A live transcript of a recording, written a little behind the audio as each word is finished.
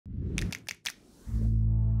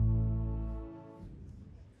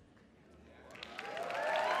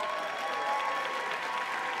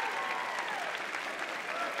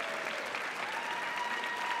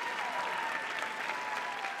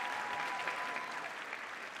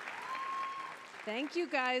Thank you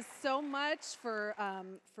guys so much for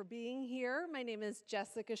being here. My name is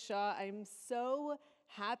Jessica Shaw. I'm so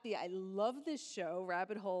happy. I love this show.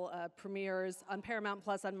 Rabbit Hole premieres on Paramount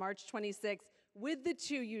Plus on March 26th with the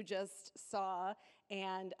two you just saw.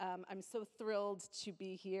 And I'm so thrilled to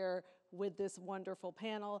be here with this wonderful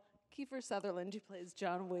panel. Kiefer Sutherland, who plays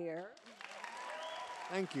John Weir.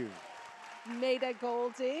 Thank you. Maida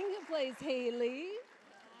Golding, who plays Haley.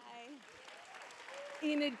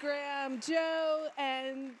 Enid Graham, Joe,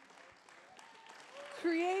 and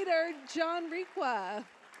creator John Requa.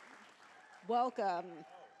 Welcome.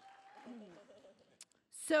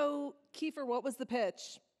 So, Kiefer, what was the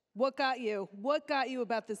pitch? What got you? What got you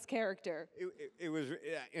about this character? It was,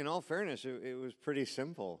 in all fairness, it was pretty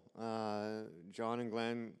simple. John and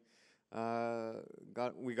Glenn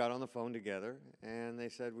we got on the phone together, and they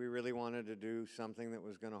said we really wanted to do something that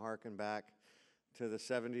was going to harken back to the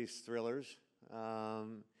 '70s thrillers.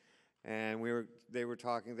 And they were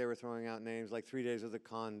throwing out names like 3 Days of the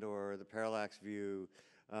Condor, The Parallax View,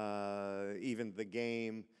 even The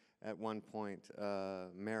Game at one point,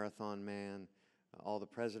 Marathon Man, All the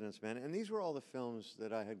President's Men. And these were all the films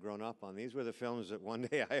that I had grown up on. These were the films that one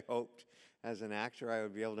day I hoped as an actor I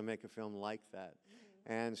would be able to make a film like that.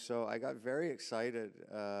 Mm-hmm. And so I got very excited,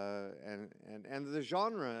 and the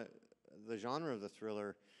genre of the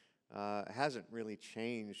thriller hasn't really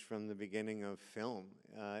changed from the beginning of film.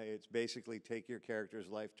 It's basically take your character's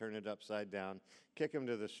life, turn it upside down, kick him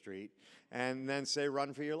to the street, and then say,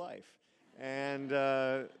 run for your life. And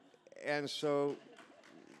so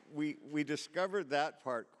we discovered that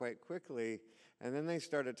part quite quickly, and then they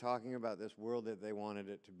started talking about this world that they wanted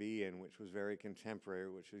it to be in, which was very contemporary,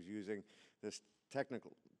 which was using this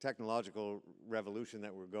technological revolution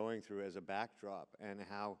that we're going through as a backdrop, and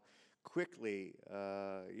how quickly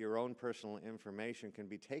your own personal information can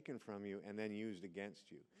be taken from you and then used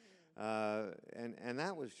against you. And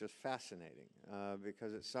that was just fascinating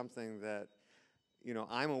because it's something that, you know,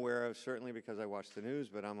 I'm aware of, certainly because I watch the news,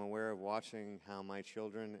 but I'm aware of watching how my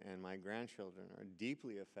children and my grandchildren are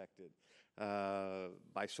deeply affected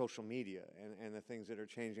by social media and the things that are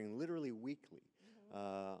changing literally weekly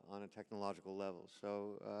on a technological level.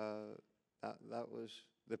 So that was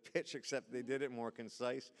the pitch, except they did it more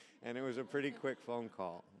concise, and it was a pretty quick phone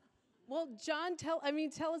call. Well, John, tell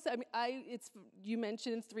us. You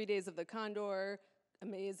mentioned 3 Days of the Condor,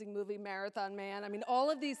 amazing movie, Marathon Man. I mean, all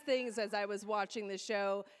of these things as I was watching the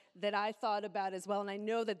show that I thought about as well, and I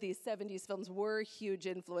know that these '70s films were a huge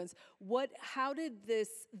influence. How did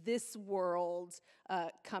this world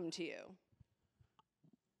come to you?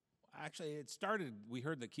 Actually, it started. We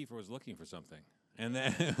heard that Kiefer was looking for something. And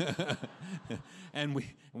then, and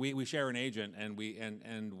we share an agent, and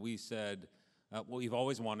we said, well, we've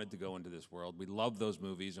always wanted to go into this world. We love those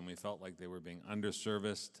movies, and we felt like they were being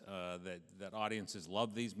underserviced. That audiences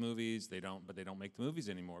love these movies. But they don't make the movies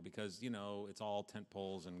anymore because it's all tent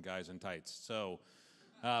poles and guys in tights. So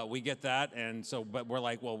we get that, and so but we're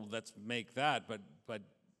like, well, let's make that. But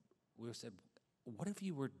we said, what if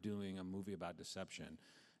you were doing a movie about deception,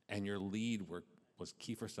 and your lead was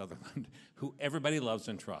Kiefer Sutherland, who everybody loves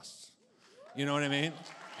and trusts. You know what I mean?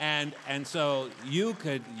 And so you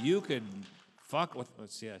could fuck with.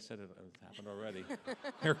 Let's see, I said it happened already.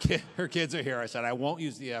 Her kids are here. I said I won't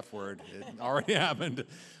use the F word. It already happened,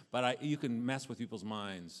 but you can mess with people's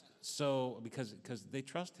minds. So because they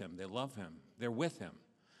trust him, they love him, they're with him,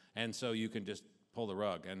 and so you can just pull the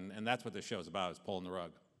rug, and that's what this show is about: is pulling the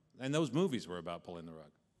rug. And those movies were about pulling the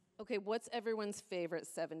rug. Okay, what's everyone's favorite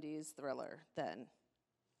 '70s thriller then?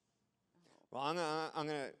 Well, I'm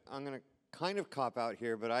gonna kind of cop out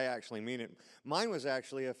here, but I actually mean it. Mine was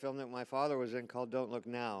actually a film that my father was in called Don't Look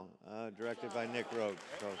Now, directed by Nick Rogue.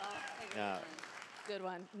 So, yeah. Good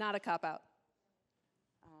one. Not a cop out.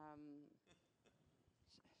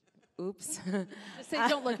 Oops. Just say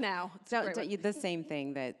Don't Look Now. The same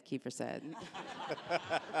thing that Kiefer said.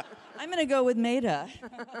 I'm going to go with Maida.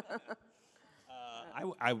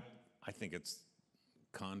 I think it's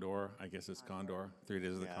Condor. I guess it's Condor. 3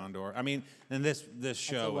 Days of the Condor. I mean, and this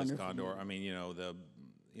show is Condor. Movie. I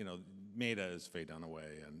mean, Maida is Faye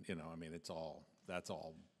Dunaway, and I mean, that's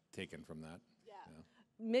all taken from that. Yeah.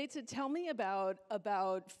 Maida, tell me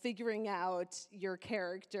about figuring out your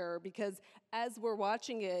character, because as we're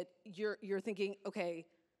watching it, you're thinking, okay,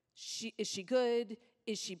 is she good?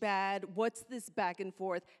 Is she bad? What's this back and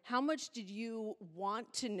forth? How much did you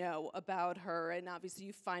want to know about her? And obviously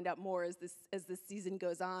you find out more as this season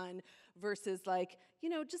goes on versus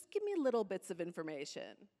just give me little bits of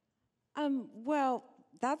information. Well,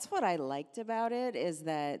 that's what I liked about it, is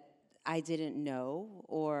that I didn't know,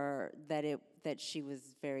 or that she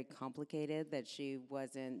was very complicated, that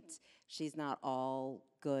she's not all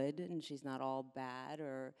good and she's not all bad,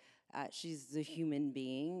 or she's a human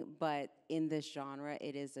being. But in this genre,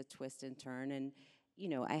 it is a twist and turn. And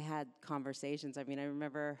I had conversations. I mean, I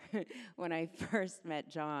remember when I first met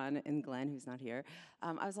John and Glenn, who's not here.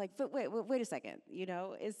 I was like, "But wait a second.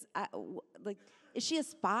 Is she a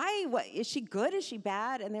spy? What is she good? Is she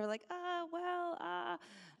bad?" And they were like,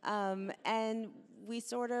 and we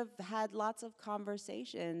sort of had lots of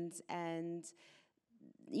conversations. And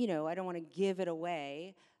I don't want to give it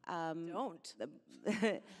away. Don't.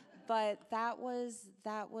 But that was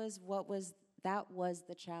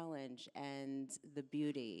the challenge, and the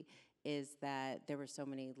beauty is that there were so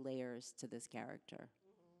many layers to this character.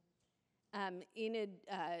 Enid,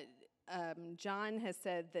 John has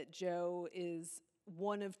said that Joe is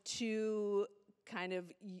one of two kind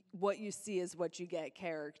of what you see is what you get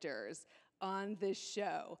characters on this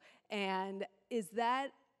show. And is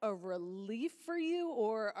that a relief for you,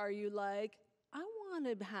 or are you like, I want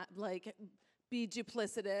to be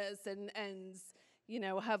duplicitous and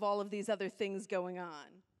have all of these other things going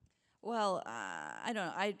on? Well, I don't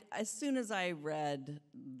know. As soon as I read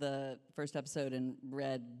the first episode and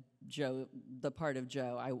read Joe, the part of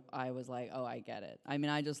Joe, I was like, oh, I get it. I mean,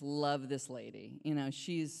 I just love this lady.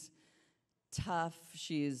 She's tough.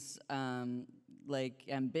 She's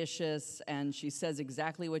ambitious, and she says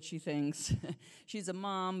exactly what she thinks. She's a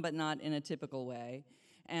mom, but not in a typical way.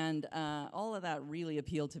 And all of that really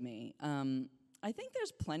appealed to me. I think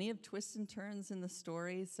there's plenty of twists and turns in the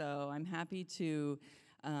story, so I'm happy to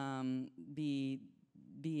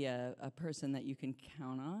be a person that you can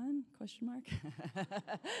count on, ?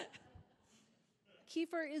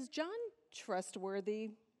 Kiefer, is John trustworthy?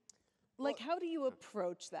 How do you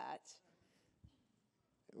approach that?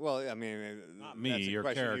 Well, I mean, Not me, that's a your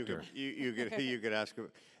question character. You could ask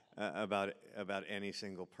about any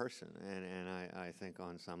single person, and I think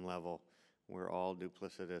on some level we're all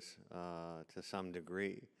duplicitous to some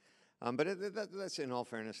degree. But that's, in all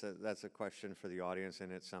fairness, that's a question for the audience,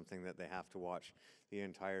 and it's something that they have to watch the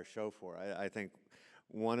entire show for. I think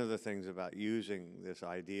one of the things about using this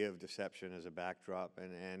idea of deception as a backdrop,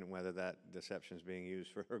 and whether that deception is being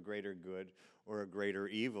used for a greater good or a greater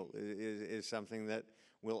evil, is something that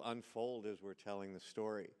will unfold as we're telling the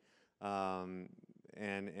story. And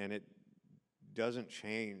it doesn't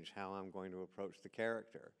change how I'm going to approach the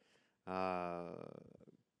character.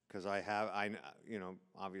 Because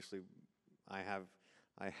obviously I have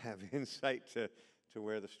insight to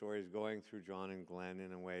where the story is going through John and Glenn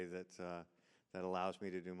in a way that allows me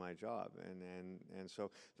to do my job. And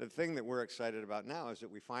so the thing that we're excited about now is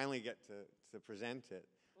that we finally get to present it.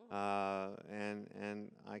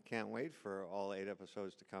 And I can't wait for all 8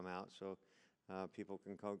 episodes to come out, so people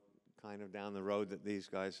can go kind of down the road that these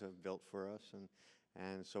guys have built for us,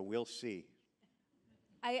 and so we'll see.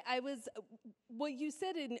 What you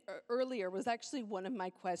said earlier was actually one of my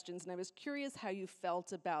questions, and I was curious how you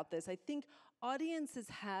felt about this. I think audiences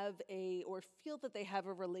or feel that they have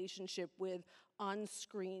a relationship with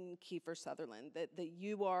on-screen Kiefer Sutherland, that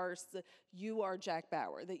you are Jack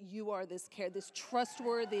Bauer, that you are this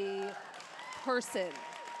trustworthy person.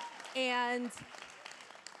 And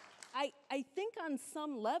I think on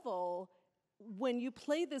some level, when you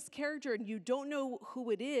play this character and you don't know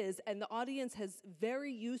who it is, and the audience has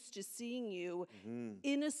very used to seeing you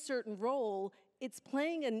in a certain role, it's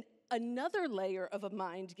playing another layer of a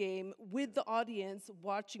mind game with the audience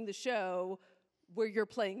watching the show where you're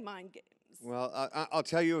playing mind games. Well, I'll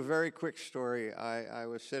tell you a very quick story. I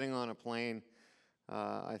was sitting on a plane,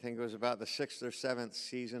 I think it was about the 6th or 7th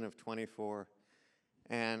season of 24,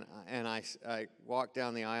 and I walked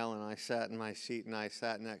down the aisle and I sat in my seat, and I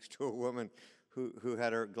sat next to a woman who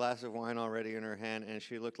had her glass of wine already in her hand, and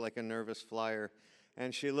she looked like a nervous flyer.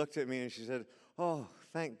 And she looked at me and she said, "Oh,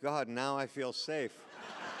 thank God, now I feel safe."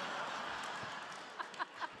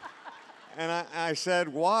 And I said,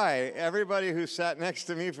 "Why? Everybody who sat next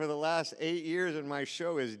to me for the last 8 years in my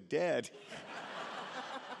show is dead."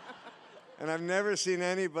 And I've never seen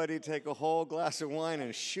anybody take a whole glass of wine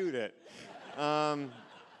and shoot it.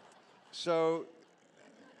 So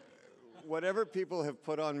whatever people have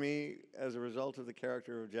put on me as a result of the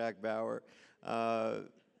character of Jack Bauer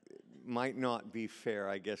might not be fair,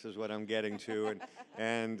 I guess, is what I'm getting to.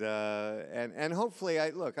 And hopefully,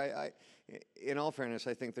 in all fairness,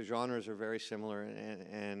 I think the genres are very similar,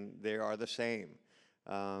 and they are the same.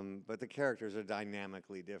 But the characters are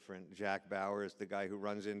dynamically different. Jack Bauer is the guy who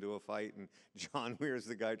runs into a fight, and John Weir is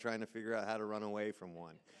the guy trying to figure out how to run away from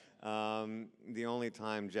one. The only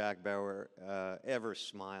time Jack Bauer ever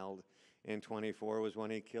smiled in 24 was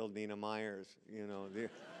when he killed Nina Myers. You know,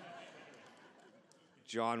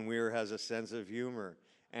 John Weir has a sense of humor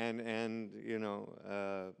and you know,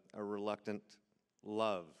 a reluctant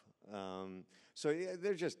love. So yeah,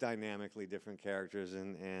 they're just dynamically different characters,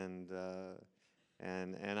 and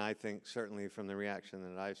I think certainly from the reaction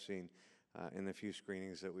that I've seen in the few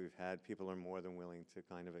screenings that we've had, people are more than willing to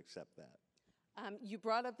kind of accept that. You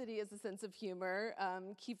brought up that he has a sense of humor.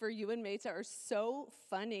 Kiefer, you and Meta are so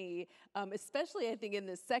funny, especially I think in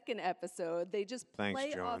the second episode. They just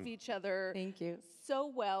play off each other Thank you.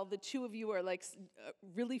 so well. The two of you are like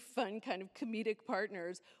really fun kind of comedic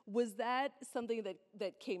partners. Was that something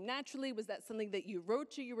that came naturally? Was that something that you wrote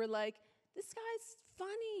to? You were like, this guy's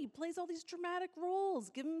funny. He plays all these dramatic roles.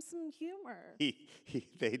 Give him some humor.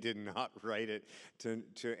 They did not write it to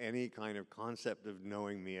any kind of concept of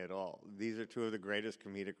knowing me at all. These are two of the greatest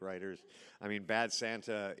comedic writers. I mean, Bad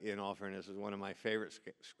Santa, in all fairness, is one of my favorite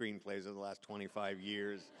screenplays of the last 25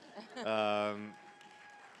 years.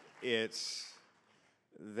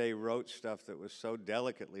 They wrote stuff that was so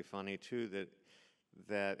delicately funny too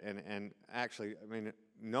and actually, I mean,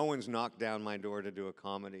 no one's knocked down my door to do a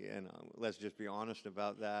comedy, and let's just be honest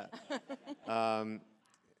about that. And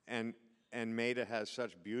Maida has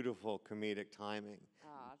such beautiful comedic timing.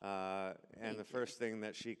 And the first thing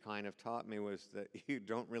that she kind of taught me was that you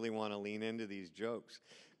don't really want to lean into these jokes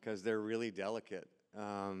because they're really delicate.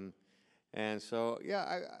 And so,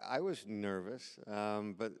 yeah, I was nervous,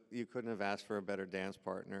 but you couldn't have asked for a better dance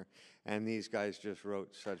partner. And these guys just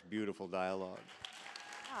wrote such beautiful dialogue.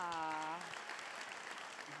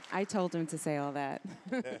 I told him to say all that.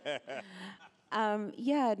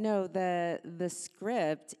 Yeah, no, the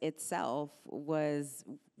script itself was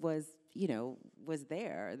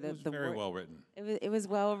there. It was very well written. It was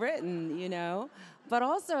well written, you know. But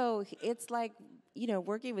also, it's like, you know,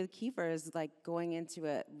 working with Kiefer is like going into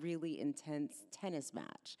a really intense tennis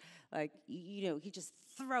match. Like, you know, he just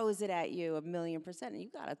throws it at you 1,000,000%, and you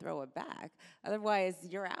got to throw it back. Otherwise,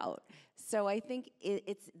 you're out. So I think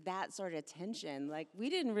it's that sort of tension. Like, we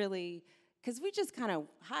didn't really, because we just kind of,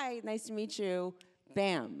 hi, nice to meet you,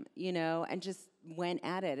 bam, you know, and just went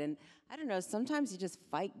at it. And I don't know, sometimes you just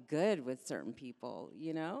fight good with certain people,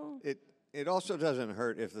 you know? It also doesn't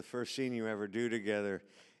hurt if the first scene you ever do together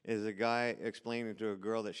is a guy explaining to a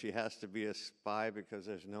girl that she has to be a spy because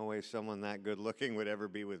there's no way someone that good looking would ever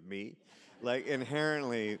be with me. Like,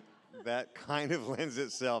 inherently, that kind of lends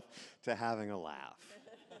itself to having a laugh.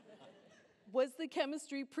 Was the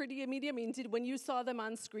chemistry pretty immediate? I mean, when you saw them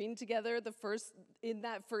on screen together, in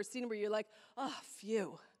that first scene, where you're like, oh,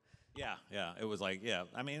 phew. Yeah, it was like, yeah.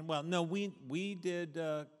 I mean, well, no, we did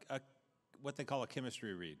what they call a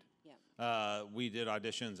chemistry read. Yeah. We did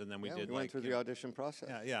auditions, and then we went through the audition process.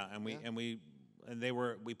 Yeah, and we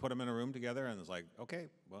put them in a room together, and it was like, okay,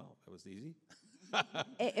 well, that was easy.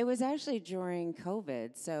 It was actually during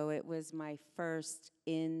COVID, so it was my first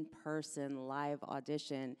in-person live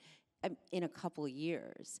audition in a couple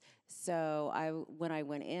years. So when I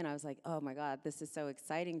went in, I was like, oh my God, this is so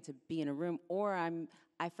exciting to be in a room, or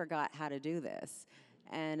I forgot how to do this.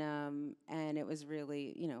 And it was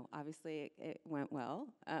really, you know, obviously it went well,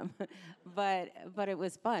 but it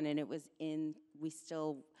was fun, and it was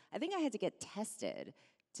I think I had to get tested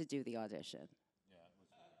to do the audition.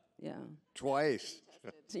 Yeah. Twice.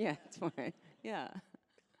 Yeah, twice. Yeah.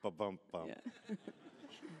 Ba-bum, bum. Yeah.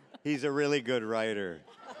 He's a really good writer.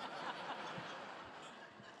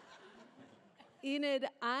 Enid,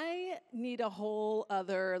 I need a whole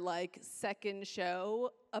other second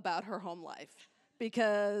show about her home life,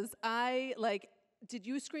 because did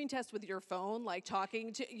you screen test with your phone,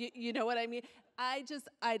 talking to, you know what I mean? I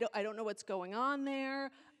don't know what's going on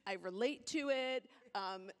there. I relate to it.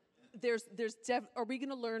 Are we going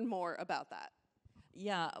to learn more about that?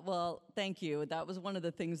 Yeah, well, thank you. That was one of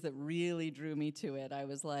the things that really drew me to it. I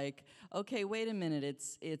was like, okay, wait a minute.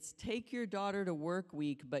 It's take your daughter to work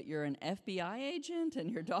week, but you're an FBI agent, and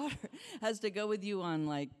your daughter has to go with you on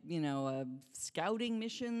scouting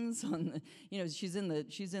missions. She's in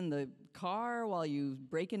the car while you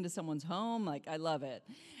break into someone's home. I love it.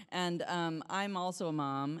 And I'm also a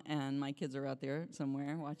mom, and my kids are out there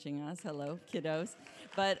somewhere watching us. Hello, kiddos.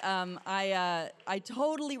 But I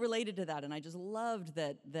totally related to that, and I just loved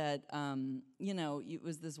that it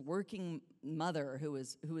was this working mother who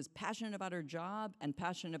was passionate about her job and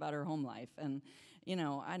passionate about her home life. And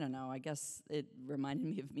I don't know, I guess it reminded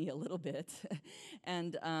me of me a little bit.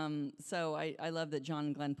 And so I love that John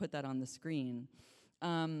and Glenn put that on the screen.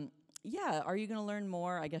 Yeah, are you going to learn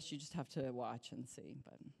more? I guess you just have to watch and see,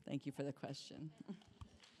 but thank you for the question.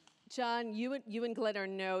 John, you and Glenn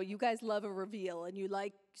are you guys love a reveal, and you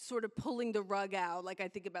like sort of pulling the rug out. Like I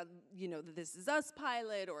think about, the This Is Us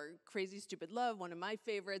pilot or Crazy Stupid Love, one of my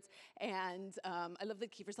favorites. And I love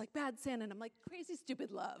that Kiefer's like, Bad Santa, and I'm like, Crazy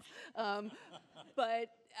Stupid Love. But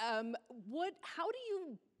how do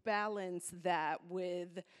you balance that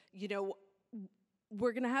with,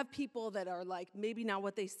 we're gonna have people that are like maybe not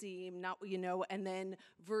what they seem, not, and then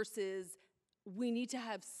versus we need to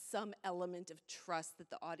have some element of trust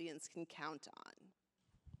that the audience can count on.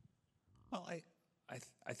 Well,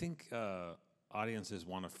 I think audiences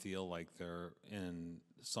want to feel like they're in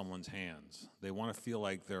someone's hands. They want to feel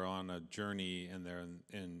like they're on a journey and they're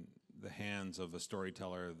in the hands of a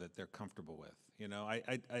storyteller that they're comfortable with.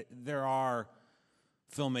 There are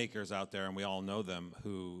filmmakers out there, and we all know them,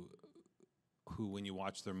 who when you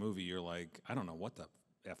watch their movie, you're like, I don't know what the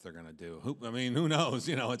F they're gonna do. Who knows?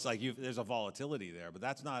 It's like there's a volatility there, but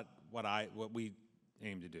that's not what we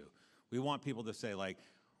aim to do. We want people to say, like,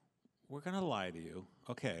 we're gonna lie to you,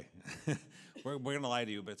 okay? we're gonna lie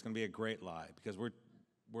to you, but it's gonna be a great lie because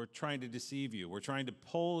we're trying to deceive you. We're trying to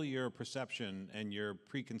pull your perception and your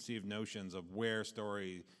preconceived notions of where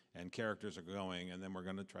story and characters are going, and then we're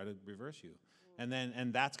gonna try to reverse you.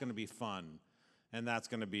 And that's gonna be fun, and that's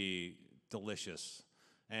gonna be delicious.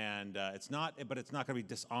 And it's not going to be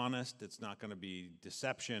dishonest. It's not going to be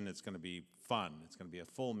deception. It's going to be fun. It's going to be a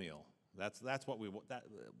full meal. That's what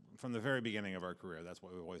from the very beginning of our career. That's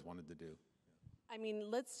what we always wanted to do. I mean,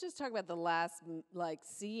 let's just talk about the last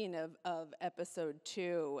scene of episode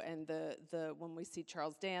 2 and the when we see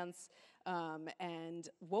Charles dance. And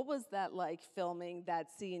what was that like filming that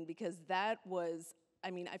scene? Because that was,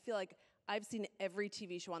 I feel like I've seen every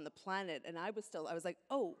TV show on the planet, and I was like,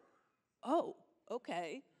 oh.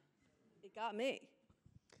 Okay, it got me.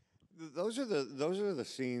 Those are the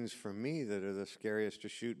scenes for me that are the scariest to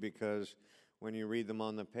shoot because when you read them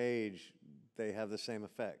on the page, they have the same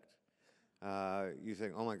effect. You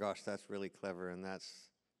think, oh my gosh, that's really clever and that's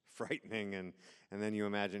frightening, and then you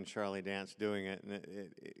imagine Charlie Dance doing it, and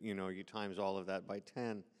you times all of that by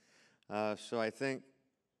 10. So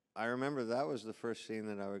I remember that was the first scene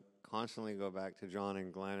that I would constantly go back to John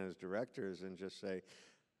and Glenn as directors and just say,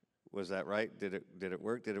 was that right? Did it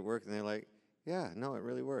work? Did it work? And they're like, yeah, no, it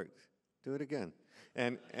really worked. Do it again.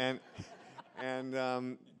 And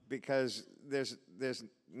because there's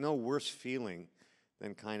no worse feeling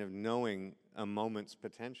than kind of knowing a moment's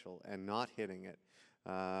potential and not hitting it.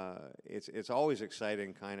 It's always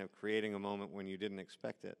exciting, kind of creating a moment when you didn't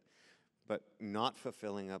expect it, but not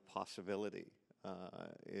fulfilling a possibility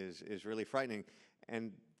is really frightening.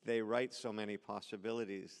 And they write so many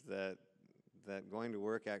possibilities that going to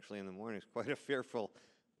work actually in the morning is quite a fearful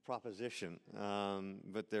proposition,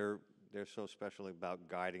 but they're so special about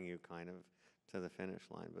guiding you kind of to the finish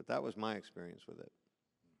line. But that was my experience with it.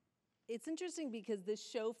 It's interesting because this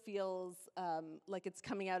show feels like it's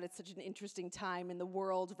coming out at such an interesting time in the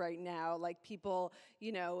world right now. Like people,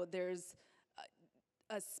 there's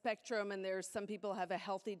a spectrum, and there's some people have a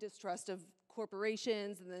healthy distrust of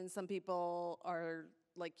corporations, and then some people are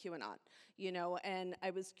like QAnon, and I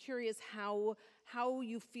was curious how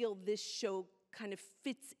you feel this show kind of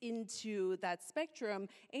fits into that spectrum,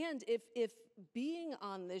 and if being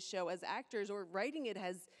on this show as actors or writing it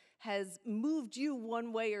has moved you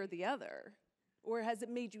one way or the other, or has it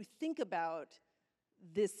made you think about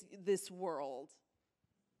this world?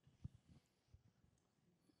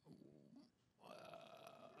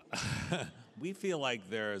 We feel like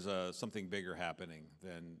there's something bigger happening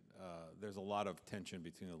than there's a lot of tension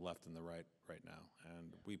between the left and the right now,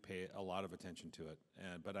 and we pay a lot of attention to it.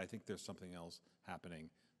 But I think there's something else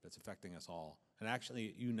happening that's affecting us all, and actually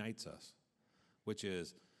it unites us, which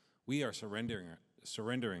is we are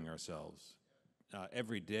surrendering ourselves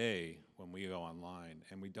every day when we go online,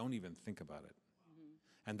 and we don't even think about it.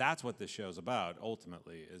 Mm-hmm. And that's what this show's about.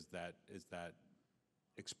 Ultimately, is that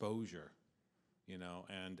exposure.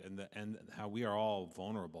 And how we are all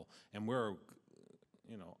vulnerable, and we're,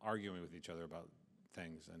 arguing with each other about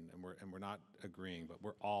things, and we're not agreeing, but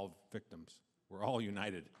we're all victims. We're all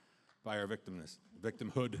united by our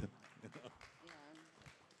victimhood.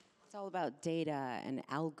 It's all about data and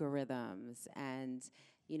algorithms, and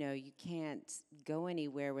you can't go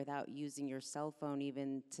anywhere without using your cell phone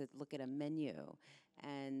even to look at a menu,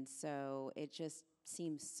 and so it just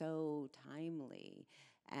seems so timely.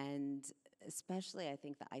 And especially, I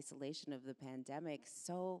think, the isolation of the pandemic,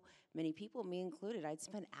 so many people, me included, I'd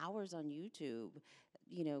spend hours on YouTube,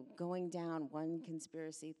 going down one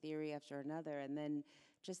conspiracy theory after another, and then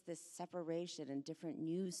just this separation and different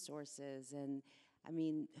news sources. And,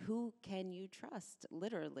 who can you trust,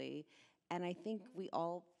 literally? And I think we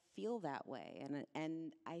all feel that way,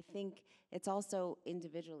 and I think it's also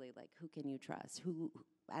individually, like, who can you trust? Who,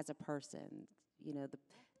 as a person,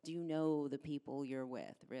 do you know the people you're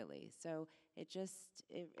with, really? So it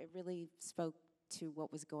really spoke to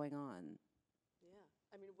what was going on. Yeah,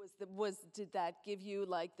 I mean, did that give you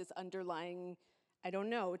like this underlying, I don't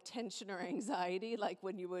know, tension or anxiety? Like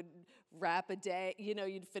when you would wrap a day,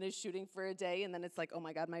 you'd finish shooting for a day, and then it's like, oh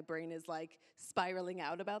my God, my brain is like spiraling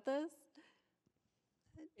out about this?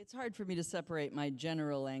 It's hard for me to separate my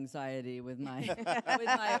general anxiety with my with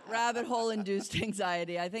my rabbit hole induced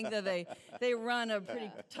anxiety. I think that they run a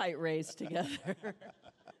pretty tight race together.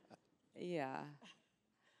 Yeah.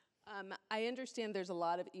 I understand there's a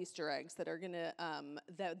lot of Easter eggs that are gonna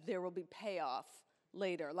that there will be payoff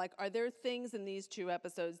later. Like, are there things in these 2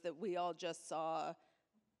 episodes that we all just saw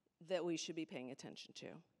that we should be paying attention to?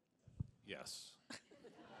 Yes.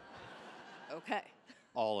 Okay.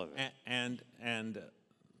 All of it. And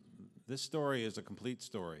this story is a complete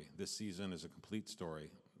story. This season is a complete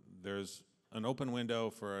story. There's an open window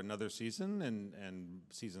for another season and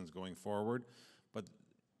seasons going forward, but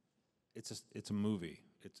it's a movie.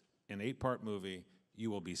 It's an 8-part movie.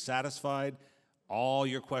 You will be satisfied. All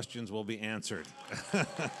your questions will be answered.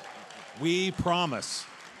 We promise.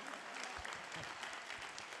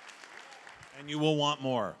 And you will want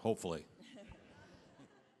more, hopefully.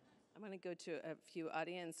 I'm going to go to a few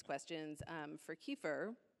audience questions. For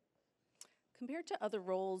Kiefer, compared to other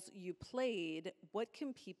roles you played, what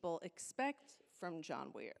can people expect from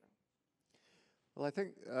John Weir? Well, I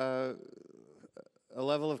think a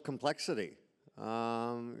level of complexity,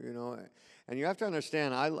 and you have to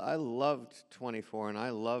understand, I loved 24, and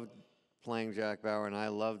I loved playing Jack Bauer, and I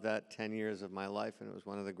loved that 10 years of my life, and it was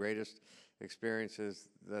one of the greatest experiences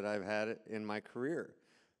that I've had in my career.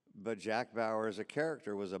 But Jack Bauer as a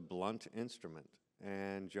character was a blunt instrument,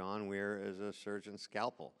 and John Weir is a surgeon's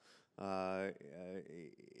scalpel.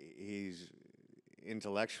 He's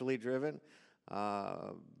intellectually driven,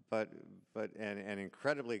 but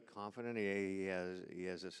incredibly confident. He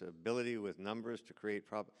has this ability with numbers to create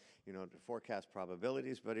to forecast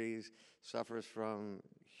probabilities. But he suffers from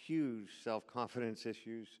huge self-confidence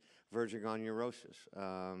issues, verging on neurosis.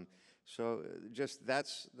 So just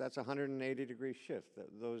that's a 180-degree shift.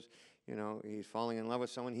 He's falling in love with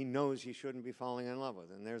someone he knows he shouldn't be falling in love with,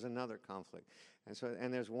 and there's another conflict.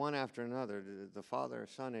 And there's one after another, the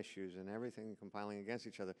father-son issues and everything compiling against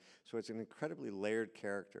each other. So it's an incredibly layered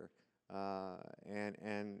character,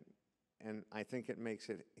 and I think it makes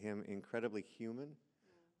him incredibly human.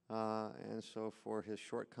 And so for his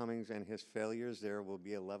shortcomings and his failures, there will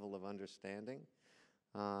be a level of understanding.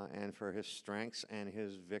 And for his strengths and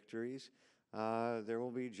his victories, there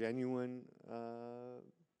will be genuine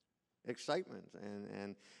excitement.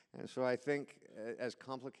 And so I think, as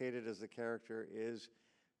complicated as the character is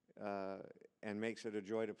and makes it a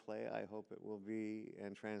joy to play, I hope it will be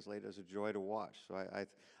and translate as a joy to watch. So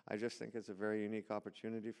I just think it's a very unique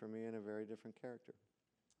opportunity for me and a very different character.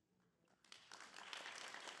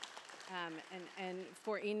 And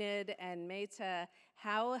for Enid and Meta,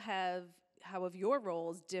 how have your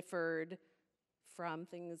roles differed from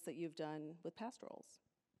things that you've done with past roles?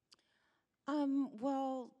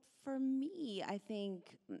 Well, for me, I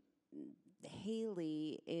think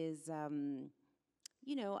Haley is,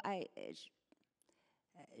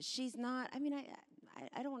 she's not,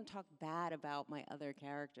 I don't want to talk bad about my other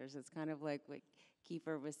characters. It's kind of like what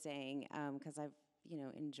Kiefer was saying, because I've,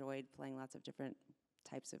 enjoyed playing lots of different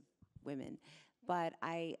types of women. But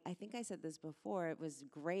I think I said this before, it was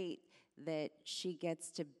great that she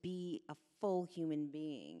gets to be a full human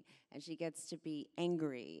being, and she gets to be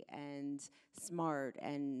angry and smart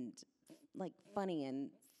and like funny and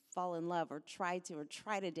fall in love or try to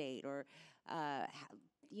date or,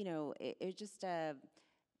 it just,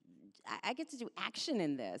 I get to do action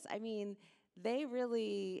in this. I mean, they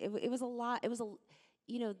really, it was a lot, it's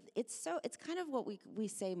kind of what we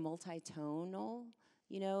say multi-tonal.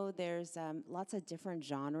 There's lots of different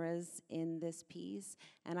genres in this piece,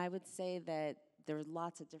 and I would say that there's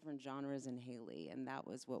lots of different genres in Haley, and that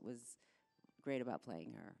was what was great about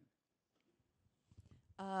playing her.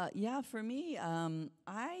 Yeah, for me,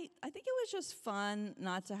 I think it was just fun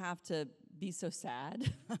not to have to be so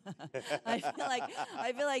sad. I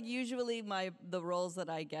feel like usually the roles that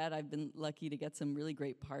I get, I've been lucky to get some really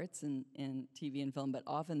great parts in TV and film, but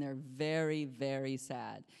often they're very, very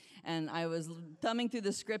sad. And I was thumbing through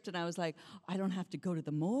the script, and I was like, I don't have to go to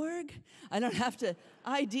the morgue. I don't have to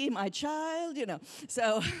ID my child,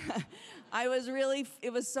 So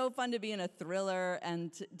it was so fun to be in a thriller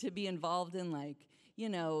and to be involved in, like,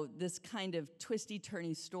 this kind of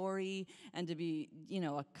twisty-turny story, and to be,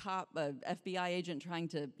 a cop, a FBI agent trying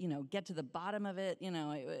to, get to the bottom of it.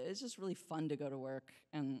 It's just really fun to go to work.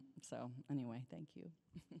 And so, anyway, thank you.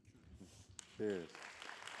 Cheers.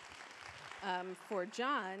 For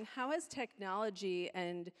John, how has technology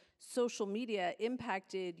and social media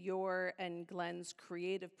impacted your and Glenn's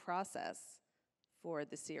creative process for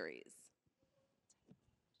the series?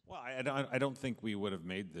 Well, I don't think we would have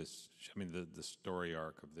made this, the story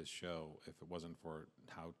arc of this show if it wasn't for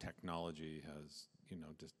how technology has,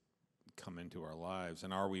 just come into our lives.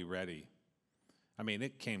 And are we ready?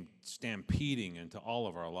 It came stampeding into all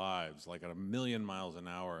of our lives like at 1,000,000 miles an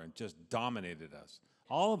hour and just dominated us.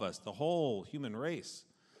 All of us, the whole human race.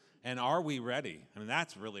 And are we ready?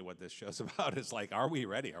 That's really what this show's about. It's like, are we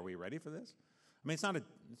ready? Are we ready for this? It's not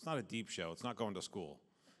a deep show. It's not going to school.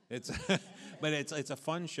 It's, but it's a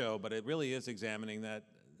fun show. But it really is examining that,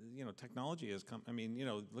 technology has come.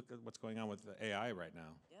 Look at what's going on with the AI right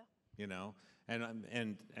now. Yeah.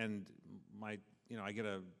 And my, I get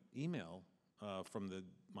a email from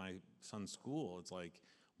my son's school. It's like,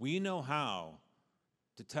 we know how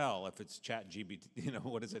to tell if it's ChatGPT,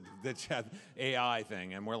 what is it, the chat AI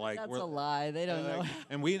thing, and we're like, that's a lie. They don't know.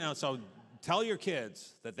 And we know. So tell your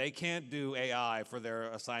kids that they can't do AI for their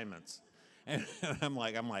assignments. And I'm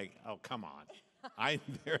like, oh, come on.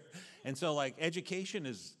 And so like education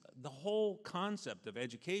is the whole concept of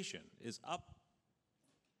education is up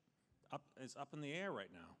in the air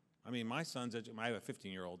right now. My son's I have a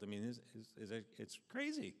 15-year-old. It's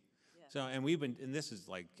crazy. Yeah. So and this is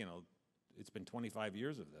like it's been 25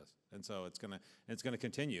 years of this, and so it's gonna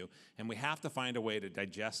continue, and we have to find a way to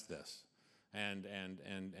digest this, and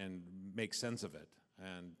make sense of it,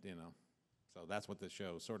 and so that's what this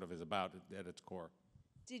show sort of is about at its core.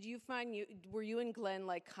 Did you find were you and Glenn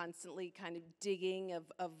like constantly kind of digging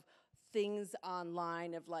of things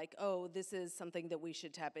online of like, oh, this is something that we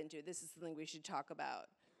should tap into, this is something we should talk about?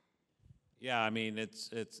 Yeah,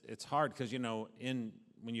 it's hard because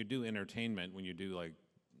when you do entertainment, when you do like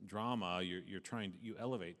drama, you're trying to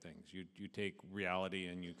elevate things. You take reality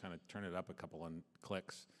and you kind of turn it up a couple of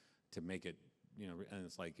clicks to make it, and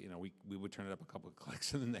it's like, we would turn it up a couple of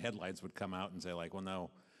clicks and then the headlines would come out and say like, well, no,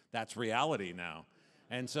 that's reality now.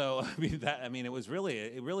 And so it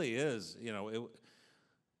really is,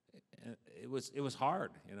 it was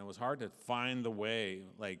hard. It was hard to find the way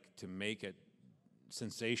like to make it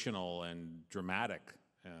sensational and dramatic.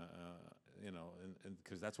 And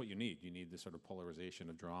because that's what you need. You need this sort of polarization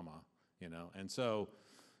of drama, And so,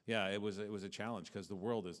 yeah, it was a challenge because the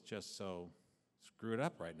world is just so screwed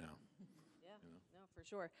up right now. Yeah, no, for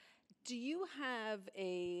sure. Do you have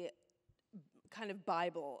a kind of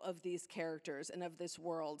Bible of these characters and of this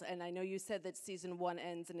world? And I know you said that season 1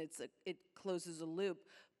 ends and it closes a loop,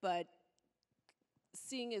 but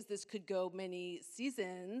seeing as this could go many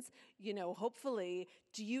seasons, hopefully,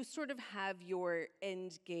 do you sort of have your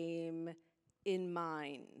end game in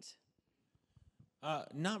mind?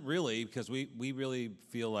 Not really, because we really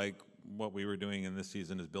feel like what we were doing in this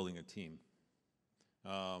season is building a team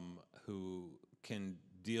who can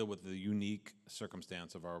deal with the unique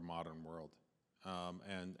circumstance of our modern world,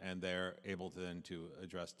 and they're able then to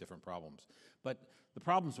address different problems. But the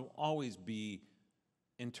problems will always be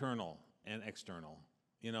internal and external.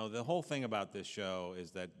 The whole thing about this show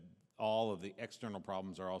is that all of the external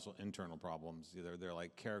problems are also internal problems. They're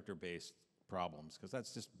like character-based problems, because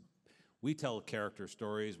that's just, we tell character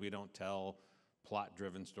stories. We don't tell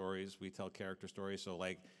plot-driven stories. We tell character stories. So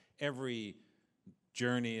like every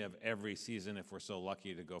journey of every season, if we're so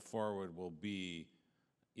lucky to go forward, will be,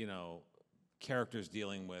 characters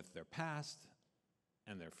dealing with their past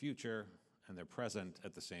and their future and their present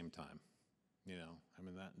at the same time.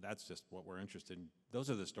 That's just what we're interested in. Those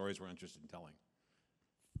are the stories we're interested in telling.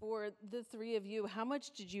 For the three of you, how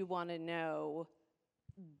much did you want to know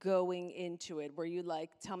going into it? Were you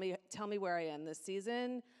like, tell me where I am this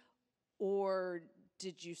season? Or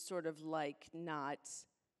did you sort of like not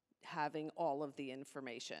having all of the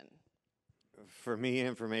information? For me,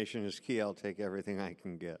 information is key. I'll take everything I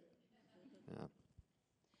can get.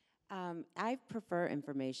 Yeah. I prefer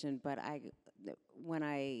information, but when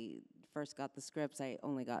I first got the scripts, I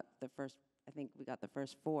only got the first, I think we got the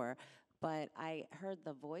first 4, but I heard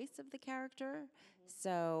the voice of the character.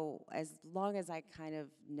 So as long as I kind of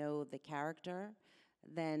know the character,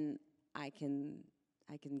 then I can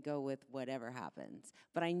go with whatever happens.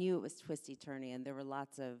 But I knew it was twisty-turny, and there were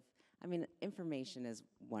lots of, information is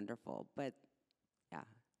wonderful, but yeah.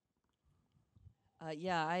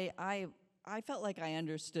 I felt like I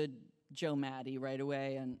understood Joe Maddie right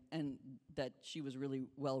away, and that she was really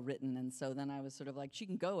well written. And so then I was sort of like, she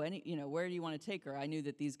can go where do you want to take her? I knew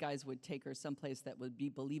that these guys would take her someplace that would be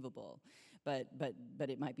believable, but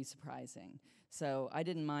it might be surprising. So I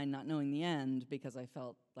didn't mind not knowing the end because I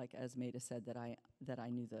felt like, as Maida said, that I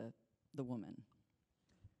knew the woman.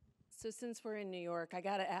 So since we're in New York, I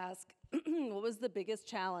gotta ask, what was the biggest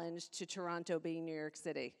challenge to Toronto being New York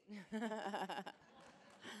City?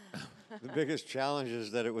 The biggest challenge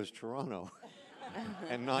is that it was Toronto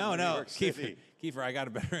and not New York Kiefer, City. Kiefer, I got a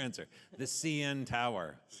better answer. The CN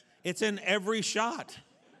Tower. It's in every shot.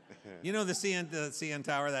 You know the CN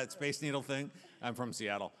Tower, that Space Needle thing? I'm from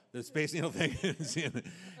Seattle. The Space Needle thing,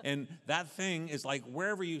 and that thing is like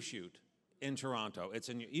wherever you shoot in Toronto.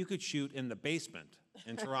 You could shoot in the basement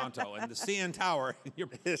in Toronto, and the CN Tower. You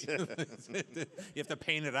have to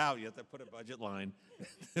paint it out. You have to put a budget line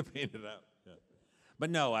to paint it out. Yeah. But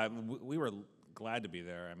no, we were glad to be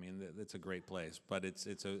there. I mean, it's a great place, but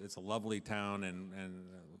it's a lovely town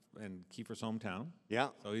and Kiefer's hometown. Yeah.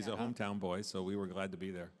 So he's a hometown boy. So we were glad to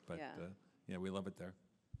be there. But Yeah. We love it there.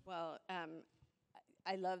 Well,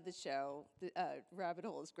 I love the show. Rabbit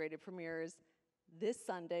Hole is great. It premieres this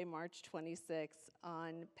Sunday, March 26th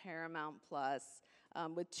on Paramount Plus,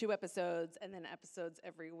 with 2 episodes and then episodes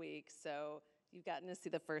every week. So you've gotten to see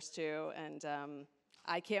the first 2, and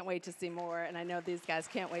I can't wait to see more, and I know these guys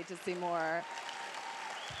can't wait to see more.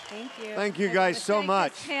 Thank you. Thank you guys so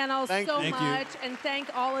much. Thank this panel so Thank you. much, and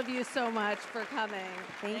thank all of you so much for coming.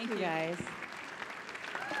 Thank you guys.